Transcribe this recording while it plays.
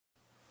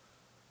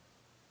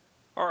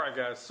Alright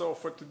guys, so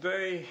for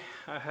today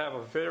I have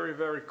a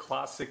very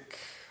classic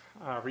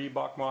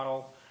Reebok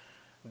model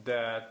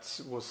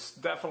that was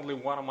definitely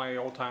one of my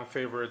all-time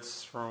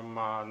favorites from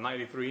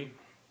 '93.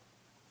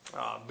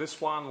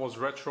 This one was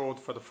retroed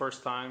for the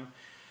first time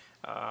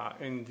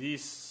in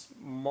this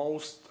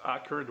most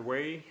accurate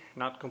way,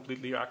 not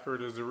completely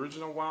accurate as the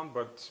original one,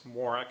 but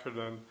more accurate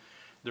than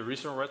the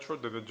recent retro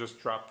that it just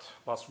dropped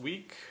last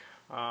week.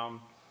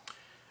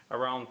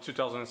 Around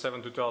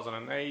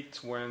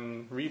 2007-2008,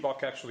 when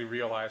Reebok actually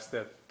realized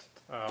that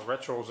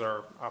retros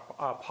are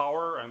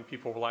power and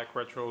people like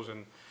retros,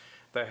 and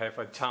they have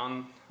a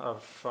ton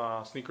of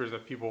sneakers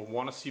that people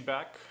want to see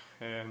back.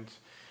 And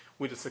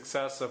with the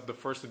success of the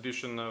first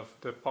edition of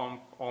the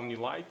Pump Omni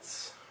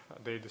Lights,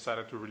 they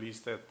decided to release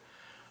that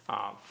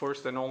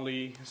first and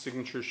only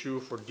signature shoe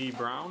for Dee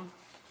Brown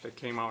that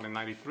came out in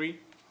 '93,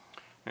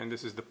 and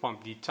this is the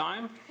Pump D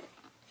Time.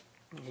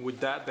 With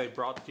that, they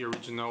brought the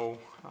original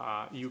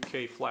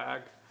UK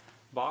flag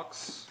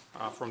box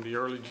from the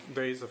early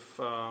days of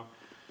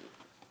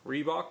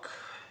Reebok,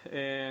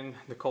 and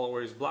the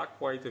colorway is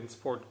black, white, and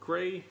sport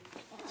gray.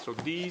 So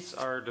these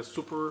are the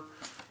super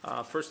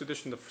first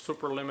edition, the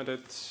super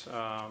limited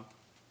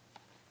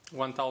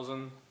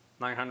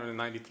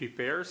 1,993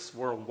 pairs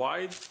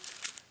worldwide.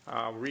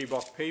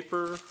 Reebok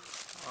paper.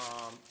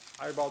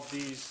 I bought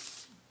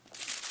these,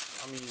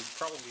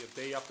 probably a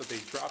day after they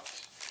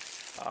dropped.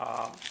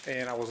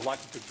 And I was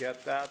lucky to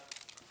get that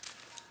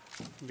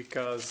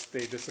because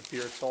they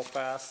disappeared so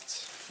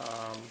fast.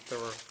 They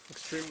were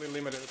extremely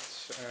limited,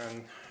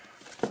 and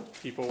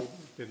people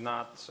did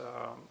not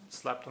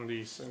slept on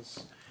these,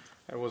 since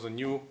it was a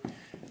new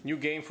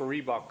game for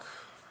Reebok,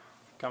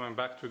 coming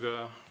back to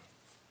the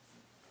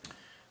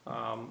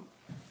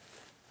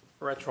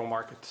retro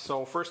market.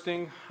 So first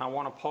thing I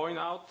want to point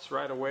out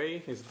right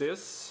away is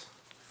this: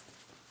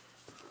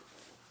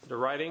 the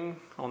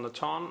writing on the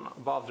tongue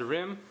above the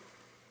rim.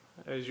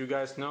 As you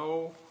guys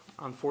know,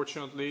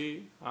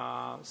 unfortunately,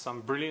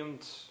 some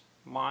brilliant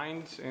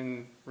minds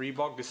in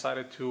Reebok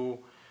decided to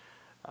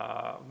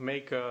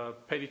make a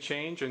petty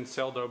change and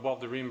sell the above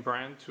the rim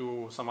brand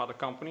to some other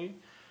company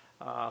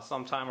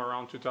sometime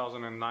around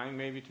 2009,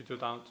 maybe to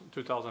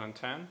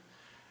 2010.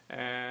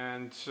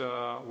 And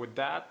with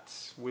that,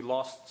 we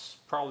lost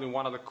probably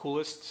one of the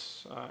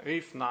coolest,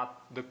 if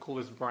not the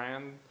coolest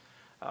brand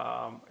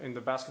in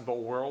the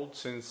basketball world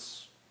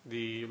since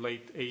the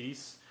late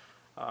 80s.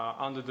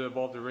 Under the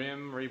above the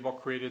rim,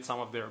 Reebok created some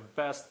of their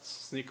best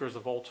sneakers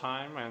of all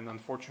time, and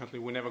unfortunately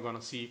we're never going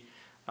to see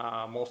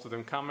most of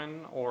them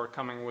coming, or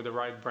coming with the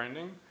right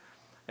branding.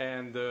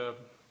 And the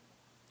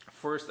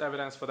first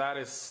evidence for that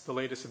is the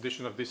latest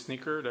edition of this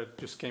sneaker that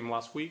just came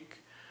last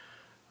week.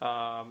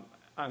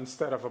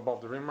 Instead of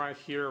above the rim right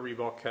here,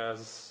 Reebok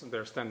has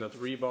their standard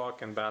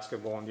Reebok and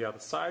basketball on the other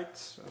side.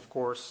 Of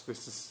course,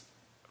 this is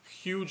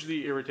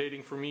hugely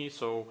irritating for me,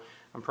 so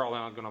I'm probably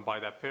not going to buy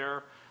that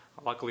pair.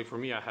 Luckily for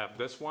me, I have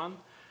this one.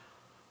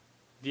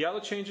 The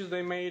other changes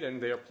they made,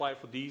 and they apply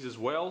for these as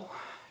well,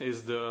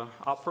 is the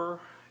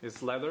upper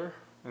is leather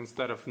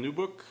instead of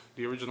nubuck.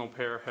 The original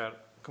pair had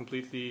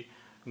completely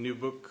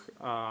nubuck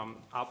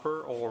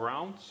upper all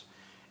around.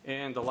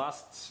 And the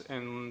last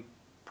and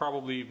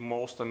probably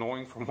most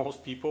annoying for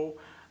most people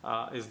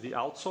is the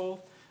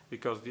outsole,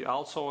 because the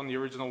outsole on the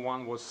original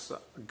one was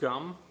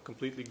gum,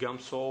 completely gum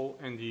sole,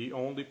 and the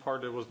only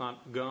part that was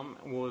not gum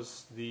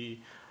was the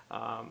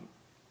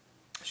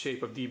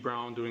shape of Dee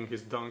Brown doing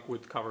his dunk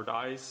with covered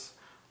eyes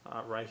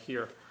right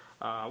here.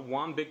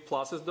 One big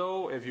plus is,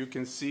 though, if you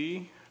can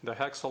see, the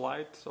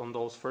hexalite on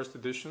those first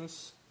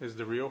editions is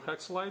the real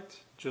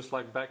hexalite, just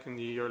like back in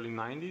the early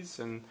 90s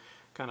and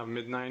kind of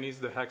mid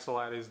 90s. The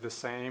hexalite is the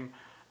same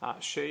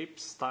shape,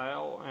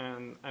 style,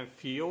 and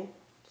feel,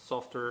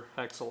 softer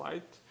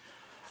hexalite.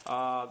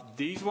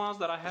 These ones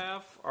that I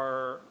have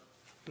are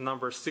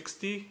number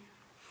 60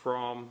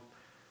 from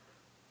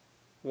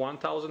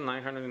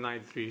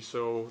 1,993,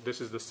 so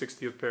this is the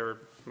 60th pair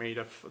made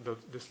of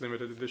this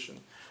limited edition.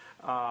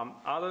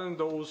 Other than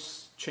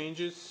those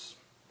changes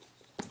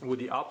with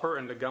the upper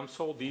and the gum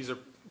sole, these are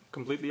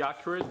completely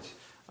accurate,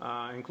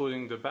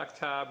 including the back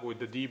tab with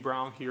the Dee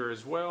Brown here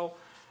as well.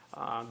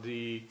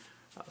 The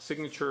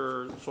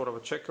signature sort of a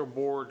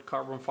checkerboard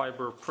carbon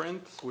fiber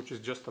print, which is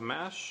just a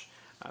mesh.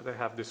 They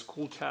have this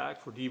cool tag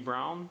for Dee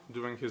Brown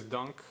doing his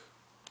dunk,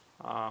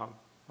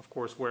 of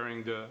course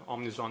wearing the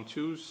Omnizon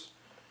 2s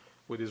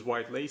with his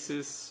white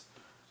laces,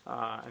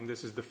 and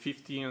this is the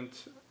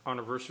 50th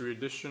anniversary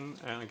edition.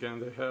 And again,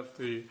 they have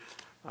the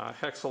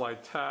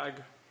hexalite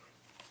tag,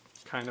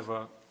 kind of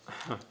a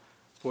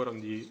put on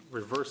the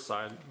reverse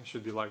side. It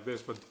should be like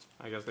this, but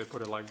I guess they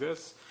put it like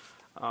this.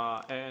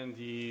 And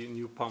the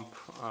new Pump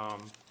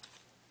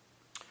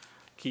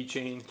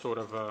keychain, sort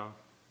of a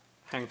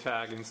hang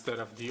tag instead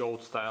of the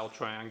old style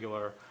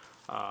triangular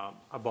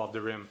above the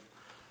rim.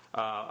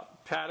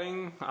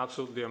 Padding,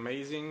 absolutely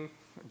amazing,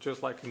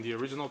 just like in the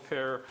original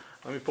pair.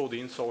 Let me pull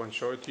the insole and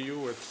show it to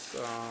you. It's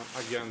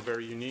again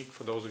very unique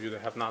for those of you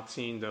that have not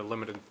seen the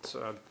limited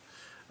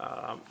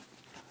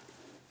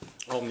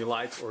Omni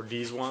Lights or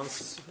these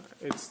ones.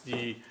 It's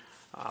the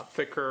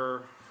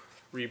thicker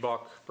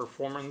Reebok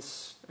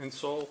Performance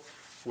insole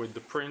with the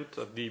print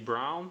of Dee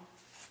Brown.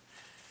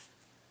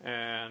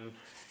 And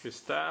his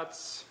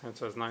stats, it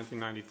says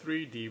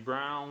 1993, Dee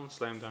Brown,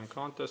 Slam Dunk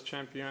Contest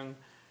champion,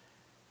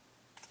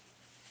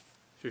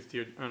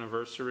 50th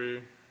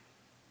anniversary.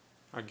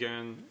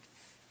 Again,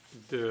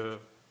 the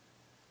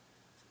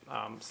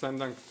Slam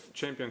Dunk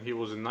champion, he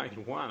was in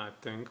 91, I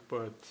think,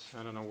 but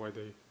I don't know why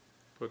they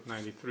put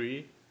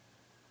 93.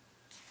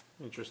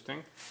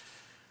 Interesting.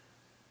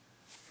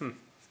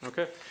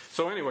 Okay,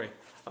 so anyway,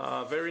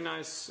 very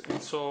nice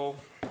insole.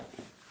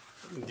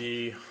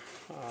 The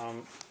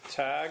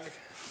tag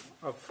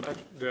of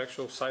the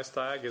actual size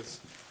tag is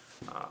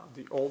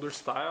the older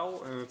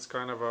style, and it's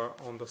kind of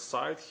on the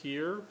side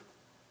here.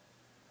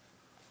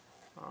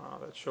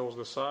 That shows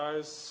the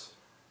size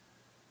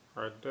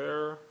right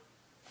there.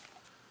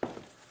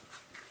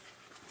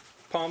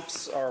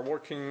 Pumps are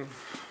working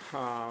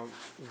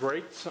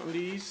great on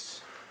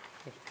these,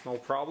 no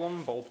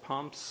problem. Both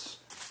pumps,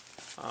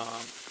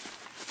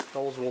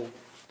 those will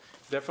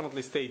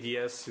definitely stay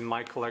DS in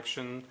my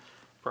collection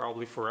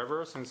probably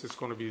forever, since it's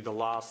going to be the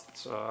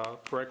last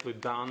correctly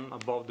done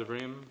above the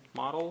rim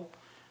model,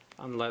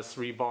 unless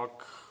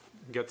Reebok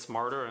gets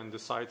smarter and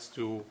decides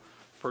to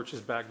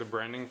purchase back the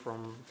branding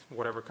from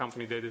whatever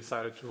company they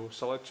decided to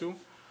sell it to,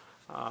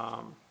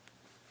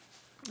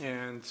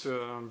 and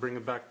bring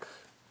it back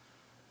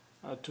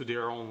to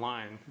their own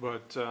line.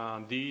 But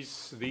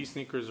these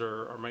sneakers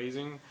are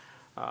amazing.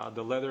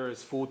 The leather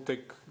is full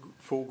thick,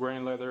 full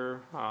grain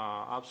leather,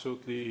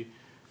 absolutely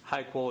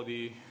high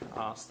quality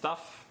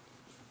stuff,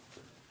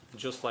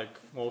 just like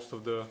most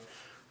of the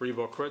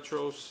Reebok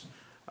retros.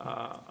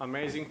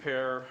 Amazing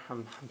pair.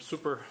 I'm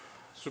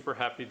super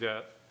happy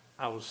that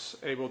I was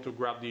able to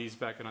grab these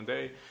back in the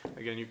day.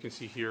 Again, you can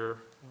see here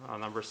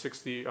number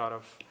 60 out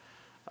of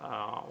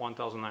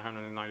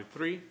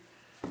 1,993.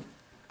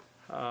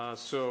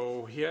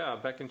 So yeah,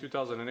 back in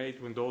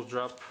 2008 when those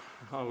dropped,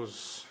 I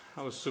was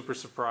super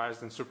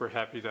surprised and super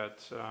happy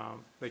that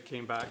they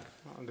came back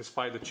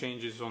despite the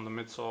changes on the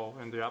midsole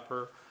and the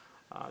upper.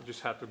 Just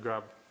had to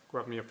grab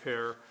me a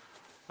pair.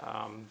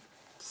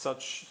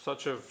 Such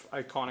a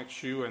iconic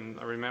shoe,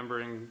 and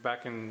remembering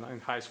back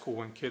in high school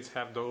when kids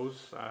have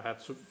those, I had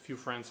a few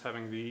friends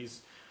having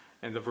these,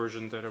 and the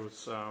version that it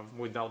was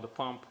without the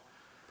pump,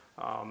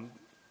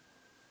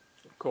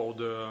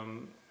 called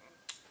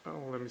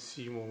let me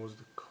see, what was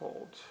it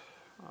called?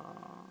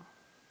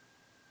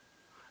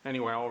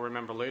 Anyway, I'll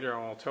remember later,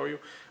 I'll tell you.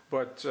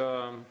 But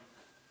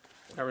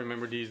I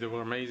remember these, they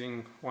were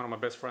amazing. One of my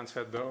best friends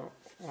had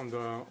on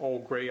the all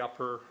gray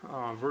upper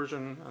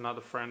version.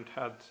 Another friend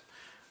had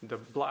the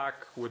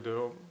black with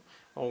the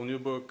all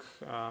Nubuck.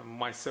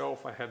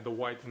 Myself, I had the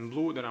white and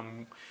blue that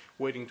I'm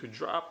waiting to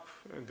drop.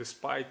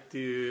 Despite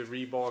the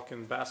Reebok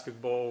and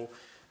basketball,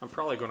 I'm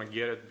probably gonna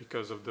get it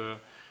because of the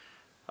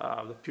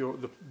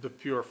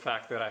pure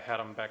fact that I had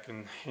them back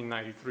in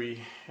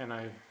 '93, and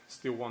I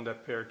still want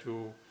that pair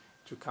to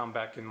come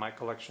back in my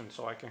collection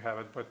so I can have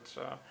it. But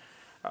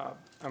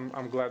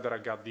I'm glad that I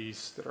got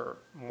these that are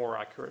more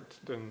accurate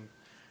than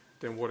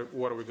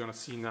what are we gonna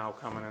see now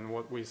coming, and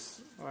what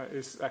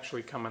is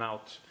actually coming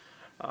out.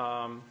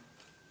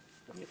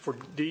 For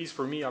these,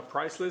 for me, are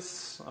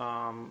priceless.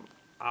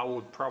 I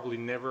would probably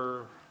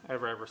never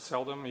ever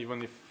sell them,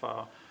 even if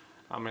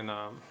I'm in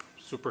a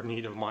super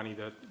need of money.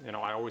 That, you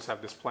know, I always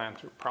have this plan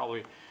to probably,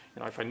 you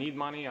know, if I need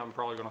money, I'm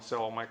probably gonna sell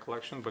all my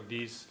collection. But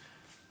these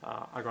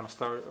are gonna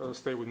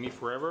stay with me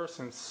forever,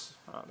 since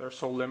they're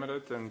so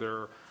limited, and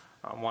they're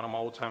one of my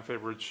all-time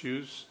favorite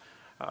shoes.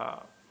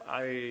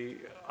 I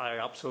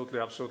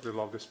absolutely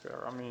love this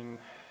pair. I mean,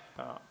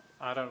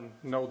 I don't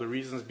know the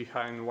reasons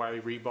behind why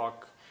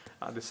Reebok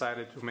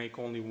decided to make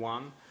only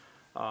one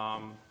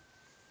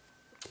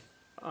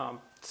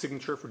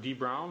signature for Dee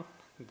Brown.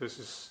 This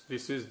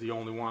is the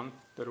only one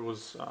that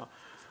was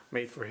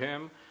made for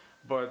him,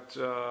 but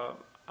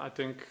I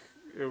think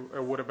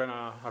it would have been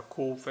a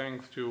cool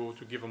thing to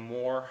give him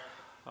more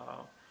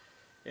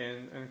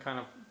and kind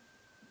of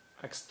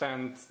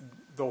extend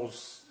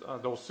those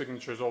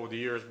signatures over the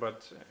years.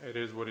 But it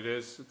is what it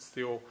is. It's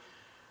still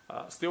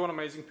an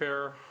amazing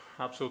pair.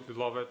 Absolutely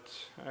love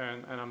it,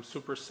 and I'm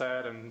super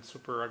sad and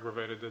super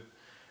aggravated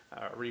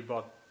that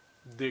Reebok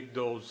did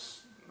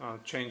those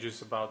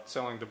changes about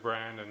selling the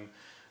brand and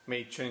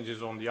made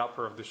changes on the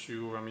upper of the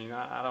shoe. I mean,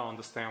 I don't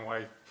understand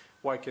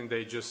why can't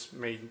they just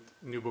made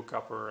Nubuck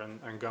upper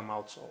and gum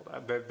outsole.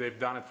 They've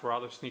done it for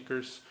other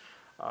sneakers.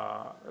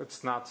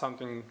 It's not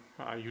something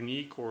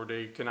unique or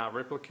they cannot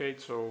replicate.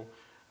 So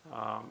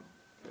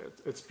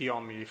it's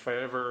beyond me. If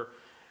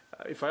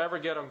I ever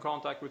get in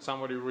contact with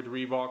somebody with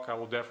Reebok, I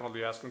will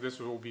definitely ask them. This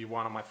will be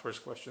one of my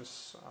first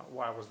questions.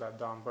 Why was that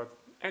done? But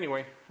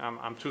anyway,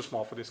 I'm too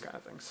small for these kind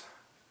of things.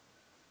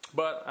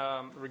 But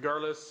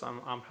regardless,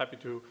 I'm happy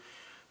to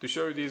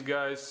show you these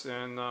guys.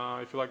 And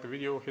if you like the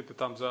video, hit the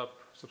thumbs up,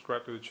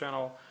 subscribe to the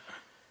channel.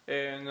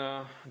 And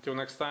until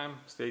next time,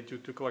 stay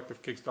tuned to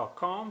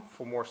collectivekicks.com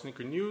for more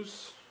sneaker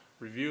news,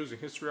 reviews,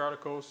 and history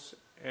articles.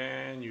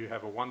 And you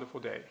have a wonderful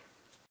day.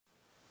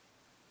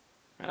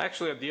 And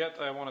actually at the end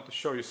I wanted to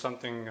show you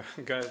something,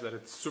 guys, that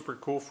it's super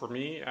cool for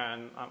me,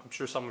 and I'm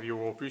sure some of you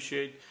will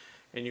appreciate,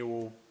 and you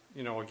will,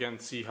 you know, again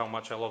see how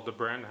much I love the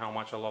brand, how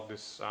much I love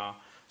this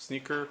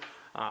sneaker.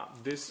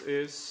 This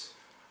is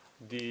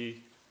the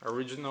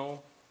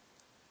original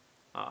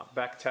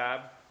back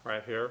tab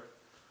right here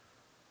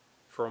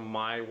from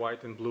my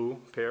white and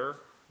blue pair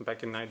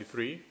back in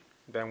 '93.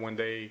 Then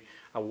when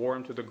I wore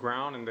them to the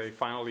ground and they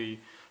finally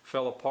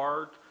fell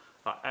apart,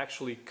 I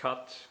actually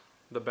cut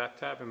the back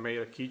tab and made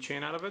a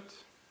keychain out of it.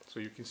 So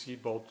you can see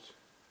both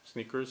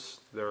sneakers,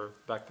 their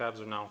back tabs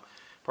are now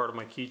part of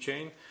my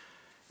keychain.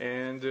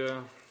 And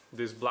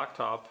this black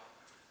top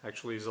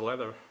actually is a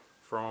leather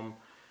from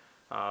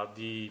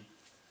the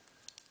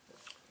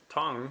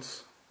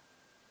tongues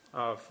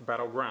of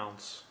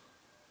battlegrounds,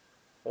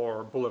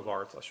 or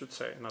boulevards I should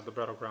say, not the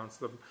battlegrounds,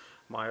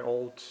 my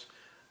old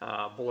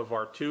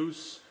Boulevard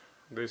 2s.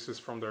 This is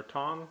from their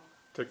tongue,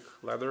 thick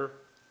leather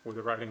with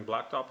the writing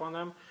black top on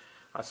them.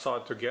 I saw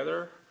it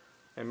together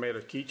and made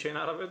a keychain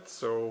out of it.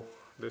 So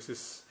this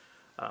is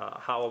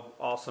how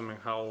awesome and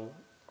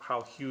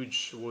how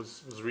huge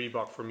was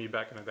Reebok for me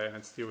back in the day, and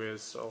it still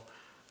is. So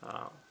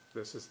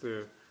this is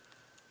the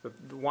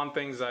one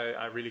things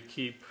I really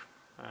keep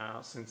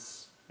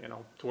since, you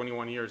know,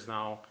 21 years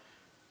now,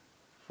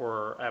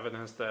 for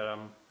evidence that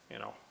I'm, you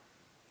know,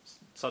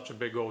 such a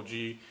big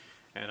OG,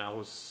 and I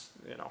was,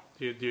 you know,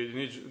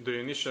 the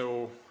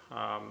initial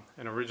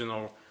and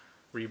original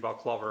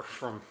Reebok lover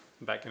from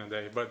back in the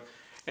day. But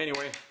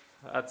anyway,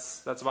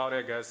 that's about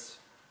it, guys.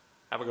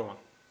 Have a good one.